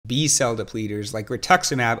B-cell depleters like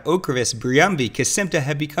rituximab, Ocrevus, Briumvi, Kesimpta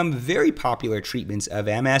have become very popular treatments of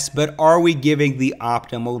MS, but are we giving the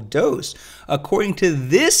optimal dose? According to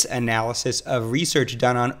this analysis of research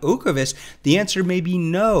done on Ocrevus, the answer may be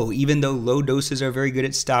no. Even though low doses are very good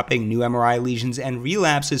at stopping new MRI lesions and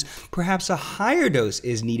relapses, perhaps a higher dose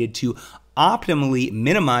is needed to optimally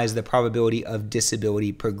minimize the probability of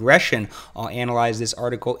disability progression. I'll analyze this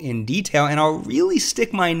article in detail, and I'll really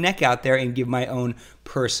stick my neck out there and give my own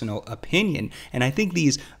personal opinion. And I think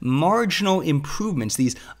these marginal improvements,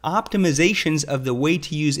 these optimizations of the way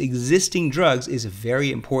to use existing drugs is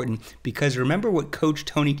very important, because remember what Coach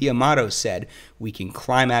Tony D'Amato said, we can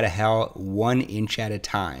climb out of hell 1 inch at a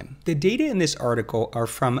time. The data in this article are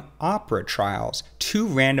from OPERA trials, 2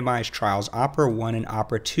 randomized trials, OPERA 1 and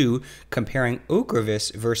OPERA 2, comparing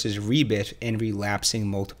Ocrevus versus Rebif in relapsing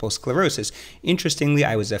multiple sclerosis. Interestingly,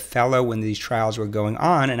 I was a fellow when these trials were going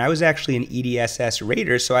on, and I was actually an EDSS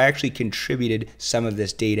rater, so I actually contributed some of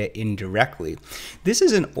this data indirectly. This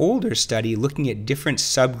is an older study looking at different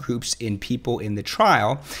subgroups in people in the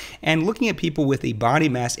trial, and looking at people with a body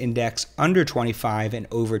mass index under 25 and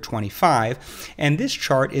over 25, and this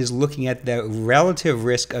chart is looking at the relative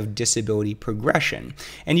risk of disability progression.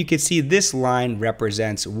 And you can see this line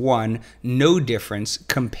represents 1, no difference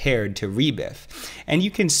compared to Rebif. And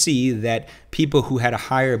you can see that people who had a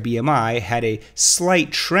higher BMI had a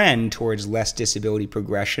slight trend towards less disability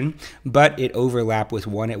progression, but it overlapped with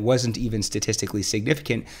 1. It wasn't even statistically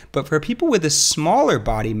significant. But for people with a smaller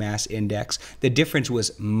body mass index, the difference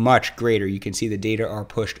was much greater. You can see the data are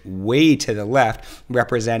pushed way to the left,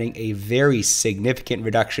 representing a very significant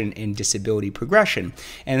reduction in disability progression.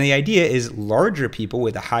 And the idea is larger people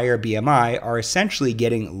with a higher BMI are essentially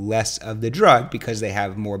getting less of the drug because they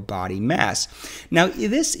have more body mass. Now,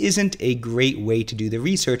 this isn't a great way to do the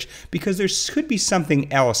research, because there could be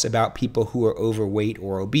something else about people who are overweight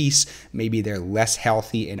or obese. Maybe they're less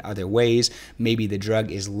healthy in other ways. Maybe the drug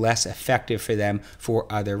is less effective for them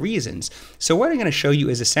for other reasons. So what I'm going to show you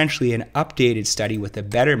is essentially an updated study with a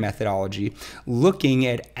better methodology looking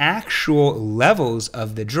at actual levels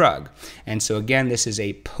of the drug. And so again, this is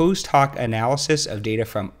a post hoc analysis of data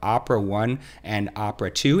from OPERA 1 and OPERA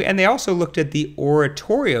 2, and they also looked at the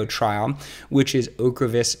ORATORIO trial, which is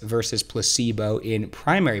Ocrevus versus placebo in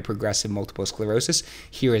primary progressive multiple sclerosis.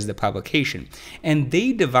 Here is the publication. And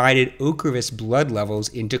they divided Ocrevus blood levels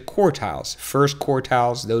into quartiles. First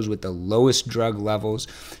quartiles, those with the lowest drug levels.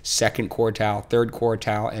 Second quartile, third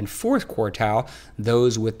quartile, and fourth quartile,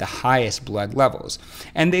 those with the highest blood levels.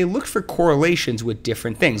 And they looked for correlations with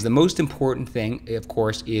different things. The most important thing, of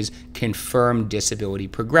course, is confirmed disability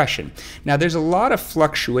progression. Now, there's a lot of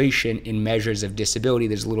fluctuation in measures of disability.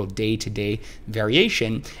 There's a little day-to-day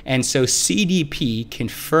variation. And so CDP,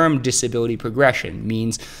 confirmed disability progression,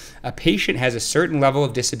 means a patient has a certain level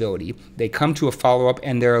of disability, they come to a follow-up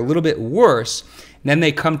and they're a little bit worse, then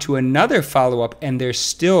they come to another follow-up and they're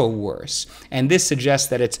still worse. And this suggests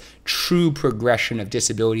that it's true progression of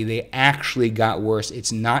disability. They actually got worse.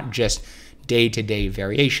 It's not just day-to-day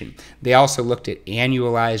variation. They also looked at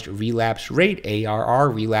annualized relapse rate, ARR,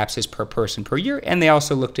 relapses per person per year, and they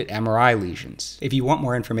also looked at MRI lesions. If you want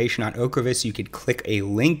more information on Ocrevus, you could click a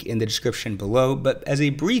link in the description below, but as a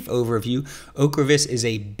brief overview, Ocrevus is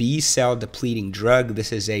a B-cell depleting drug.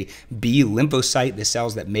 This is a B lymphocyte, the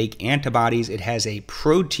cells that make antibodies. It has a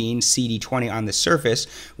protein, CD20, on the surface,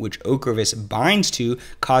 which Ocrevus binds to,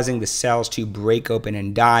 causing the cells to break open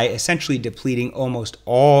and die, essentially depleting almost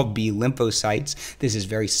all B lymphocytes. This is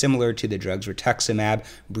very similar to the drugs rituximab,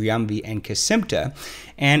 Briumvi, and Kesimpta.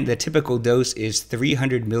 And the typical dose is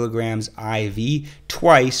 300 milligrams IV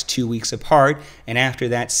twice, 2 weeks apart, and after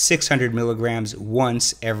that 600 milligrams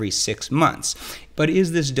once every 6 months. But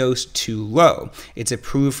is this dose too low? It's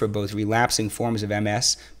approved for both relapsing forms of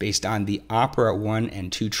MS based on the OPERA 1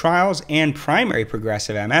 and 2 trials, and primary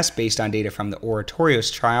progressive MS based on data from the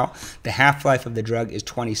ORATORIO trial. The half-life of the drug is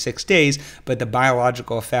 26 days, but the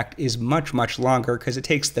biological effect is much, much longer, because it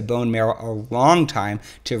takes the bone marrow a long time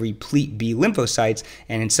to replete B lymphocytes,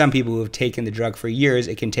 and in some people who have taken the drug for years,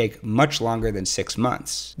 it can take much longer than 6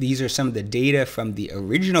 months. These are some of the data from the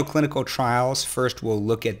original clinical trials. First, we'll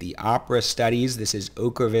look at the OPERA studies. This is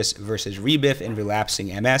Ocrevus versus Rebif in relapsing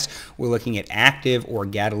MS. We're looking at active or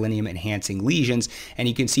gadolinium-enhancing lesions, and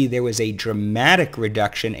you can see there was a dramatic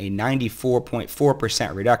reduction, a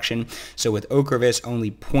 94.4% reduction. So with Ocrevus,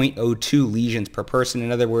 only 0.02 lesions per person.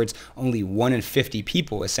 In other words, only 1 in 50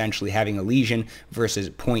 people essentially having a lesion, versus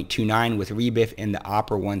 0.29 with Rebif in the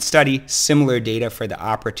OPERA 1 study. Similar data for the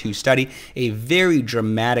OPERA 2 study, a very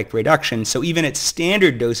dramatic reduction. So even at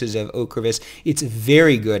standard doses of Ocrevus, it's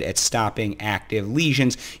very good at stopping active active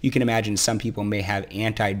lesions. You can imagine some people may have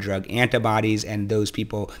anti-drug antibodies, and those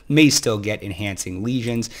people may still get enhancing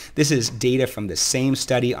lesions. This is data from the same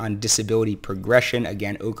study on disability progression,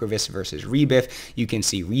 again, Ocrevus versus Rebif. You can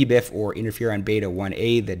see Rebif, or interferon beta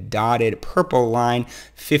 1a, the dotted purple line,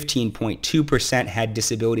 15.2% had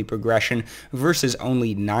disability progression versus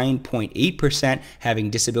only 9.8% having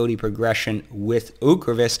disability progression with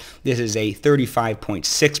Ocrevus. This is a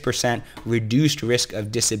 35.6% reduced risk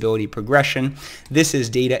of disability progression. This is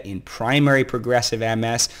data in primary progressive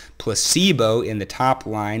MS, placebo in the top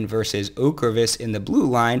line versus Ocrevus in the blue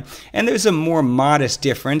line, and there's a more modest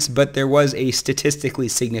difference, but there was a statistically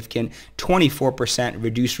significant 24%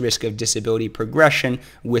 reduced risk of disability progression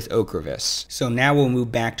with Ocrevus. So now we'll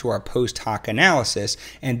move back to our post hoc analysis,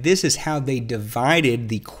 and this is how they divided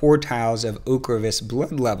the quartiles of Ocrevus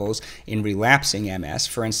blood levels in relapsing MS.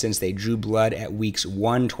 For instance, they drew blood at weeks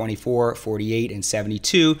 1, 24, 48, and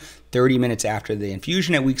 72, 30 minutes after the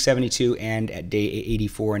infusion at week 72, and at day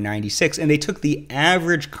 84 and 96, and they took the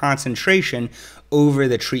average concentration over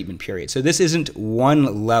the treatment period. So this isn't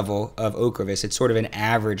one level of Ocrevus, it's sort of an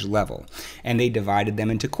average level. And they divided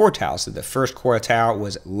them into quartiles. So the first quartile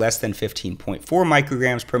was less than 15.4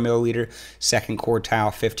 micrograms per milliliter, second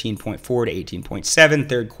quartile 15.4 to 18.7,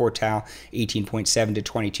 third quartile 18.7 to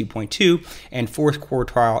 22.2, and fourth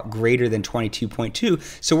quartile greater than 22.2.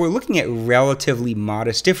 So we're looking at relatively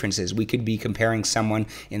modest differences. We could be comparing someone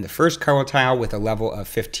in the first quartile with a level of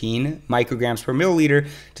 15 micrograms per milliliter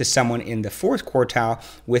to someone in the fourth quartile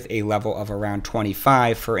with a level of around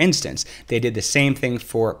 25, for instance. They did the same thing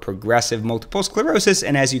for progressive multiple sclerosis,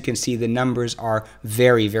 and as you can see, the numbers are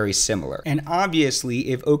very, very similar. And obviously,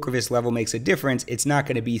 if Ocrevus level makes a difference, it's not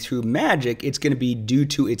going to be through magic, it's going to be due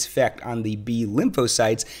to its effect on the B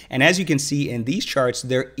lymphocytes. And as you can see in these charts,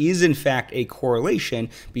 there is in fact a correlation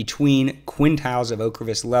between quintiles of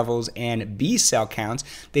Ocrevus levels and B cell counts.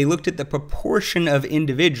 They looked at the proportion of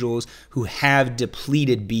individuals who have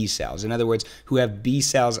depleted B cells. In other words, who have B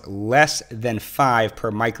cells less than 5 per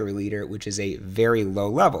microliter, which is a very low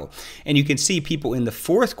level. And you can see people in the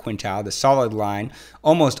fourth quintile, the solid line,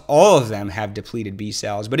 almost all of them have depleted B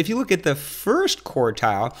cells. But if you look at the first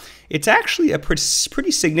quartile, it's actually a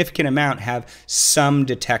pretty significant amount have some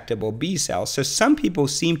detectable B cells. So some people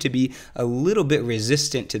seem to be a little bit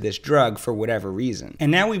resistant to this drug for whatever reason. And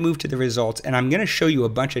now we move to the results, and I'm going to show you a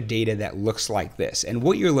bunch of data that looks like this. And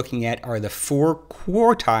what you're looking at are the 4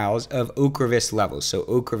 quartiles of Ocrevus levels. So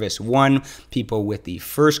Ocrevus 1, people with the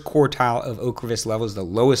first quartile of Ocrevus levels, the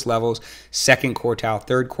lowest levels, second quartile,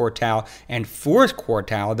 third quartile, and fourth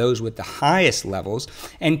quartile, those with the highest levels.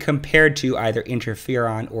 And compared to either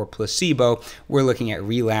interferon or placebo, we're looking at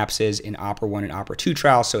relapses in OPERA-1 and OPERA-2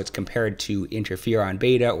 trials, so it's compared to interferon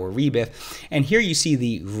beta or Rebif. And here you see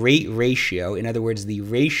the rate ratio, in other words, the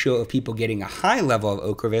ratio of people getting a high level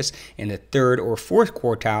of Ocrevus in the third or fourth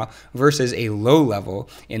quartile versus a low level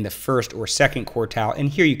in the first or second quartile. And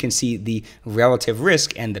here you can see the relative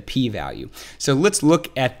risk and the p-value. So let's look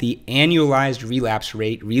at the annualized relapse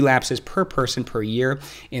rate, relapses per person per year.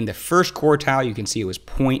 In the first quartile, you can see it was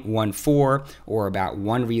 0.14, or about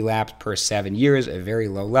 1 relapse per 7 years, a very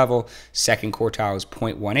low level. Second quartile is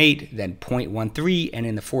 0.18, then 0.13, and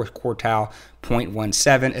in the fourth quartile,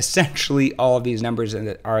 0.17. Essentially, all of these numbers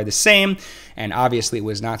are the same, and obviously it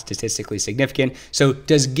was not statistically significant. So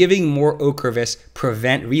does giving more Ocrevus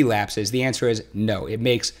prevent relapses? The answer is no. It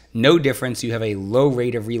makes no difference. You have a low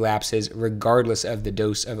rate of relapses regardless of the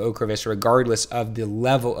dose of Ocrevus, regardless of the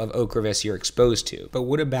level of Ocrevus you're exposed to. But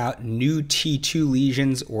what about new T2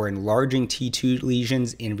 lesions or enlarging T2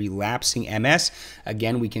 lesions in relapsing MS?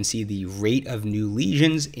 Again, we can see the rate of new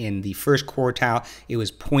lesions in the first quartile. It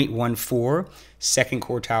was 0.14. Second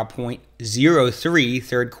quartile 0.03,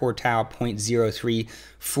 third quartile 0.03,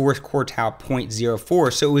 fourth quartile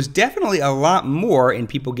 0.04. So it was definitely a lot more in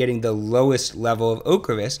people getting the lowest level of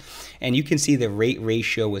Ocrevus. And you can see the rate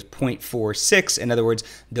ratio was 0.46. In other words,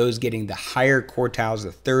 those getting the higher quartiles,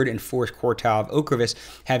 the third and fourth quartile of Ocrevus,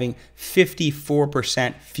 having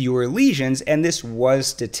 54% fewer lesions. And this was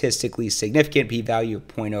statistically significant, p-value of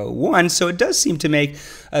 0.01. So it does seem to make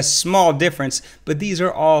a small difference, but these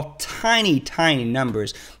are all tiny, tiny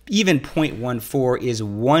numbers. Even 0.14 is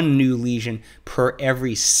 1 new lesion per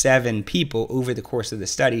every 7 people over the course of the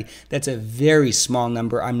study. That's a very small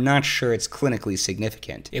number. I'm not sure it's clinically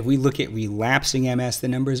significant. If we look at relapsing MS, the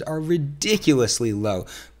numbers are ridiculously low.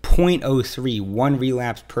 0.03, one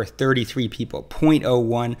relapse per 33 people,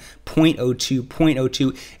 0.01, 0.02,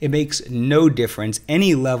 0.02. It makes no difference.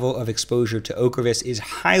 Any level of exposure to Ocrevus is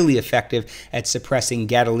highly effective at suppressing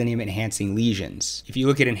gadolinium-enhancing lesions. If you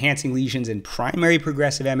look at enhancing lesions in primary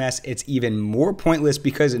progressive MS, it's even more pointless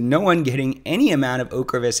because no one getting any amount of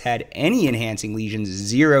Ocrevus had any enhancing lesions,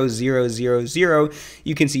 0, 0, 0, 0.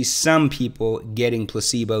 You can see some people getting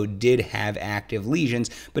placebo did have active lesions,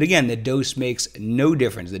 but again, the dose makes no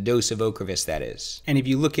difference, the dose of Ocrevus, that is. And if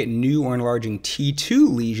you look at new or enlarging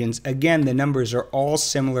T2 lesions, again, the numbers are all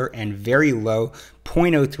similar and very low.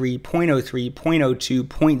 0.03, 0.03, 0.02,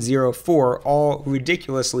 0.04, all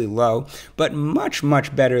ridiculously low, but much,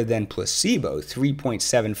 much better than placebo,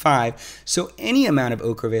 3.75. So any amount of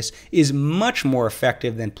Ocrevus is much more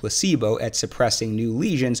effective than placebo at suppressing new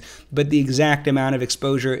lesions, but the exact amount of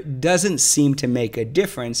exposure doesn't seem to make a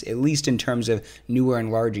difference, at least in terms of new or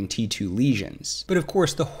enlarging T2 lesions. But of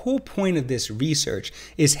course, the whole point of this research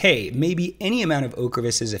is, hey, maybe any amount of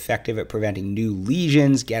Ocrevus is effective at preventing new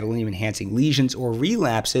lesions, gadolinium-enhancing lesions, or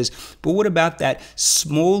relapses, but what about that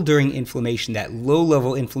smoldering inflammation, that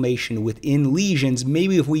low-level inflammation within lesions?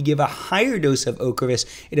 Maybe if we give a higher dose of Ocrevus,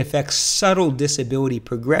 it affects subtle disability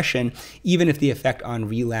progression, even if the effect on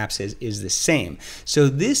relapses is the same. So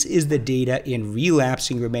this is the data in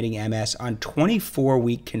relapsing remitting MS on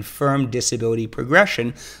 24-week confirmed disability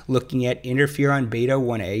progression, looking at interferon beta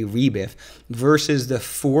 1a, Rebif, versus the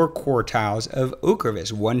 4 quartiles of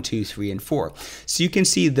Ocrevus, 1, 2, 3, and 4. So you can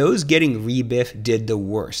see those getting Rebif did the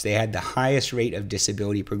worst. They had the highest rate of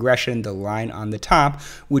disability progression, the line on the top,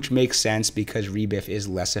 which makes sense because Rebif is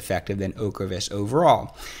less effective than Ocrevus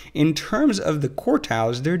overall. In terms of the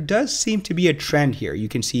quartiles, there does seem to be a trend here. You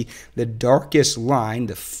can see the darkest line,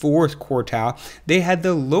 the 4th quartile, they had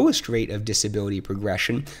the lowest rate of disability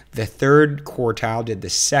progression. The 3rd quartile did the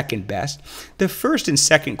second best. The 1st and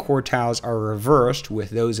 2nd quartiles are reversed, with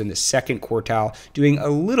those in the 2nd quartile doing a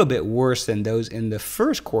little bit worse than those in the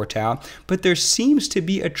 1st quartile, but there seems to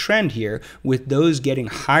be a trend here with those getting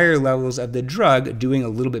higher levels of the drug doing a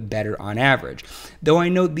little bit better on average. Though I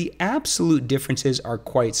note the absolute differences are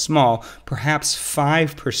quite small, perhaps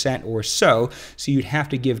 5% or so, so you'd have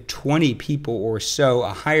to give 20 people or so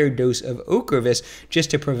a higher dose of Ocrevus just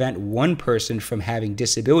to prevent one person from having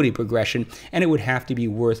disability progression, and it would have to be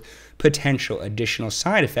worth potential additional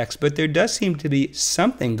side effects, but there does seem to be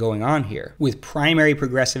something going on here. With primary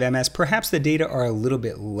progressive MS, perhaps the data are a little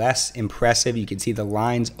bit less impressive. You can see the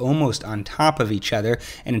lines almost on top of each other,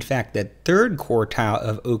 and in fact, the 3rd quartile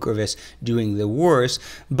of Ocrevus doing the worst,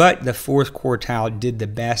 but the 4th quartile did the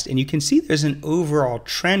best, and you can see there's an overall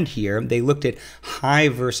trend here. They looked at high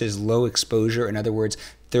versus low exposure, in other words,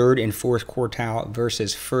 3rd and 4th quartile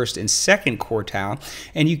versus 1st and 2nd quartile,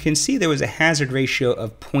 and you can see there was a hazard ratio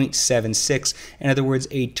of 0.76, in other words,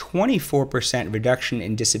 a 24% reduction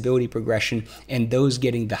in disability progression in those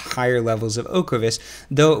getting the higher levels of Ocrevus,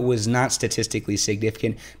 though it was not statistically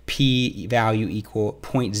significant, p-value equal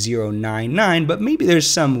 0.099, but maybe there's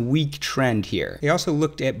some weak trend here. They also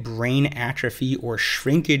looked at brain atrophy or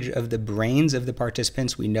shrinkage of the brains of the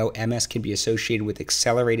participants. We know MS can be associated with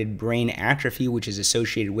accelerated brain atrophy, which is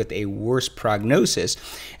associated with a worse prognosis,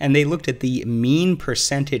 and they looked at the mean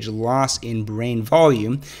percentage loss in brain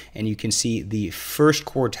volume, and you can see the 1st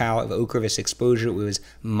quartile of Ocrevus exposure was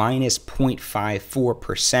minus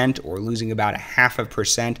 0.54%, or losing about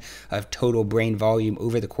 0.5% of total brain volume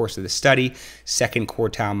over the course of the study. 2nd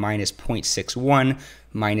quartile minus 0.61,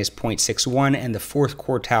 minus 0.61, and the 4th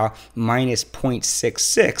quartile minus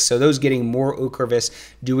 0.66. So those getting more Ocrevus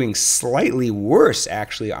doing slightly worse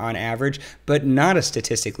actually on average, but not a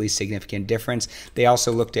statistically significant difference. They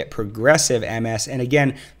also looked at progressive MS, and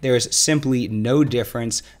again, there's simply no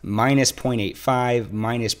difference, minus 0.85,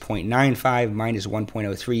 minus 0.95, minus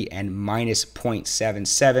 1.03, and minus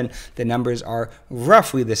 0.77. The numbers are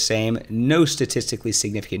roughly the same, no statistically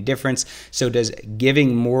significant difference. So does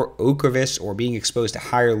giving more Ocrevus or being exposed to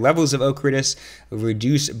higher levels of Ocrevus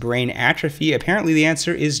reduce brain atrophy? Apparently the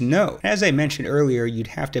answer is no. As I mentioned earlier, you'd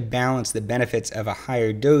have to balance the benefits of a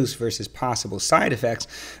higher dose versus possible side effects,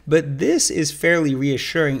 but this is fairly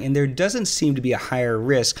reassuring, and there doesn't seem to be a higher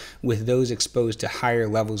risk with those exposed to higher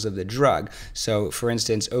levels of the drug. So for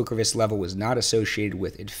instance, Ocrevus level was not associated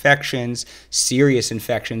with infections, serious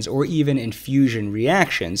infections, or even infusion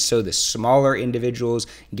reactions. So the smaller individuals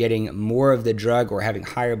getting more of the drug or having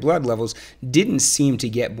higher blood levels didn't seem to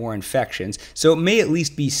get more infections. So it so it may at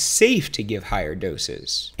least be safe to give higher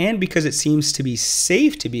doses. And because it seems to be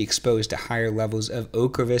safe to be exposed to higher levels of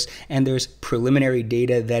Ocrevus, and there's preliminary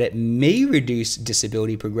data that it may reduce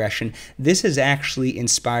disability progression, this has actually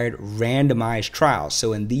inspired randomized trials.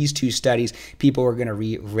 So in these two studies, people are going to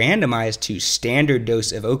be randomized to standard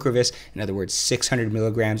dose of Ocrevus, in other words, 600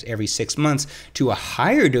 milligrams every 6 months, to a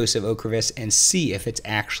higher dose of Ocrevus and see if it's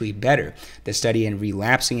actually better. The study in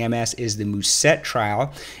relapsing MS is the Musette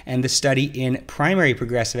trial, and the study in primary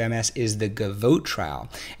progressive MS is the Gavotte trial.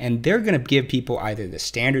 And they're going to give people either the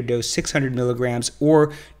standard dose, 600 milligrams, or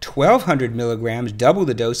 1200 milligrams, double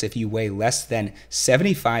the dose if you weigh less than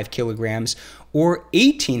 75 kilograms, or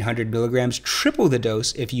 1800 milligrams, triple the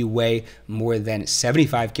dose if you weigh more than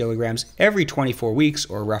 75 kilograms every 24 weeks,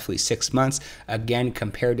 or roughly 6 months, again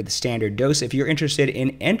compared to the standard dose. If you're interested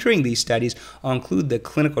in entering these studies, I'll include the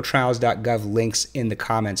clinicaltrials.gov links in the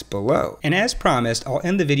comments below. And as promised, I'll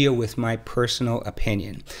end the video with my personal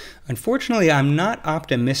opinion. Unfortunately, I'm not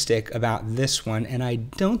optimistic about this one, and I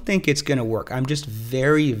don't think it's going to work. I'm just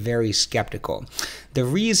very, very skeptical. The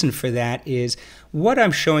reason for that is what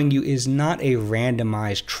I'm showing you is not a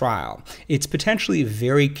randomized trial. It's potentially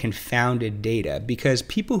very confounded data because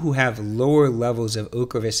people who have lower levels of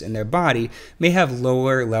Ocrevus in their body may have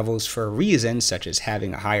lower levels for a reason, such as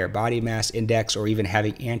having a higher body mass index or even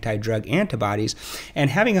having anti-drug antibodies, and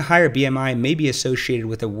having a higher BMI may be associated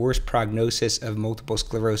with a worse prognosis of multiple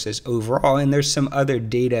sclerosis overall, and there's some other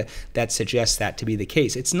data that suggests that to be the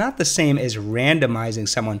case. It's not the same as randomizing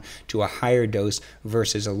someone to a higher dose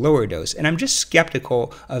versus a lower dose, and I'm just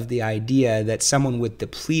skeptical of the idea that someone with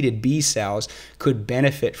depleted B cells could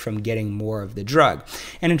benefit from getting more of the drug.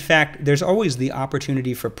 And in fact, there's always the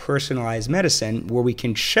opportunity for personalized medicine where we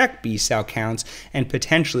can check B cell counts and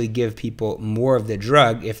potentially give people more of the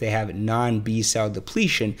drug if they have non-B cell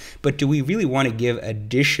depletion. But do we really want to give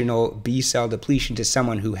additional B cell depletion to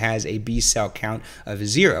someone who has a B cell count of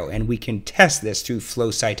 0? And we can test this through flow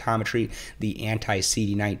cytometry, the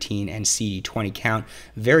anti-CD19 and CD20 count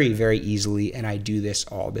very, very easily, and I do this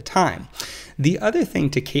all the time. The other thing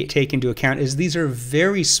to take into account is these are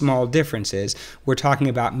very small differences. We're talking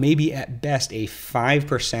about maybe at best a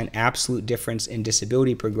 5% absolute difference in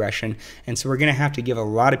disability progression, and so we're going to have to give a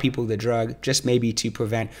lot of people the drug just maybe to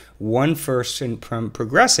prevent one person from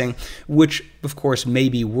progressing, which of course may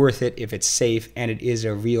be worth it if it's safe and it is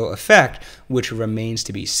a real effect, which remains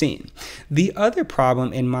to be seen. The other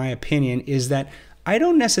problem, in my opinion, is that I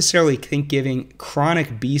don't necessarily think giving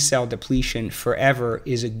chronic B-cell depletion forever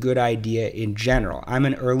is a good idea in general. I'm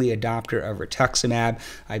an early adopter of rituximab.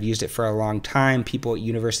 I've used it for a long time. People at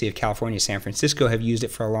University of California, San Francisco have used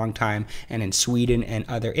it for a long time, and in Sweden and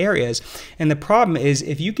other areas. And the problem is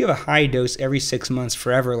if you give a high dose every 6 months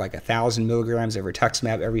forever, like 1,000 milligrams of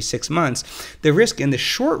rituximab every 6 months, the risk in the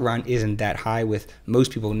short run isn't that high, with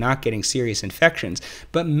most people not getting serious infections.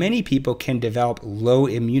 But many people can develop low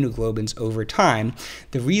immunoglobulins over time.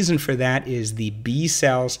 The reason for that is the B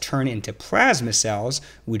cells turn into plasma cells,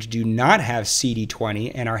 which do not have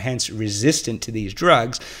CD20 and are hence resistant to these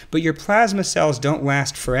drugs, but your plasma cells don't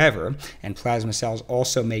last forever, and plasma cells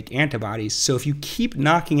also make antibodies. So if you keep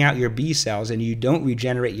knocking out your B cells and you don't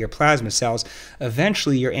regenerate your plasma cells,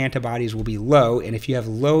 eventually your antibodies will be low, and if you have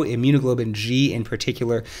low immunoglobulin G in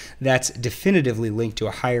particular, that's definitively linked to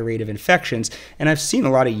a higher rate of infections. And I've seen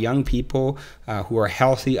a lot of young people who are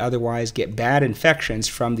healthy otherwise get bad infections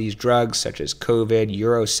from these drugs such as COVID,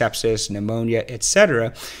 urosepsis, pneumonia,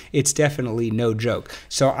 etc. It's definitely no joke.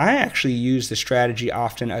 So I actually use the strategy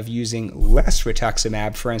often of using less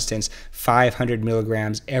rituximab, for instance, 500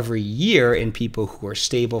 milligrams every year in people who are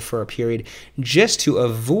stable for a period, just to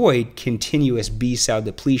avoid continuous B-cell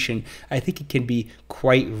depletion. I think it can be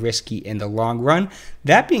quite risky in the long run.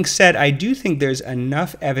 That being said, I do think there's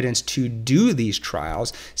enough evidence to do these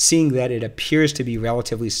trials, seeing that it appears to be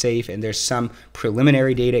relatively safe and there's some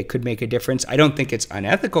preliminary data it could make a difference. I don't think it's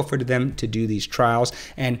unethical for them to do these trials,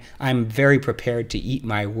 and I'm very prepared to eat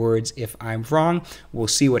my words if I'm wrong. We'll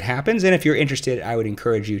see what happens, and if you're interested, I would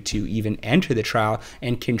encourage you to even enter the trial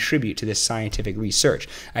and contribute to this scientific research.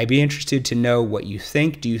 I'd be interested to know what you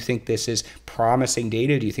think. Do you think this is promising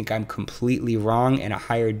data? Do you think I'm completely wrong and a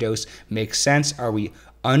higher dose makes sense? Are we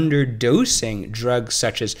underdosing drugs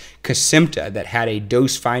such as Kesimpta that had a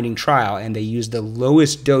dose-finding trial and they used the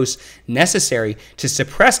lowest dose necessary to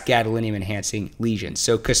suppress gadolinium-enhancing lesions?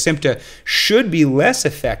 So Kesimpta should be less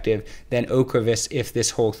effective than Ocrevus if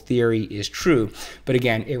this whole theory is true. But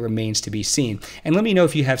again, it remains to be seen. And let me know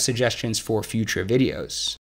if you have suggestions for future videos.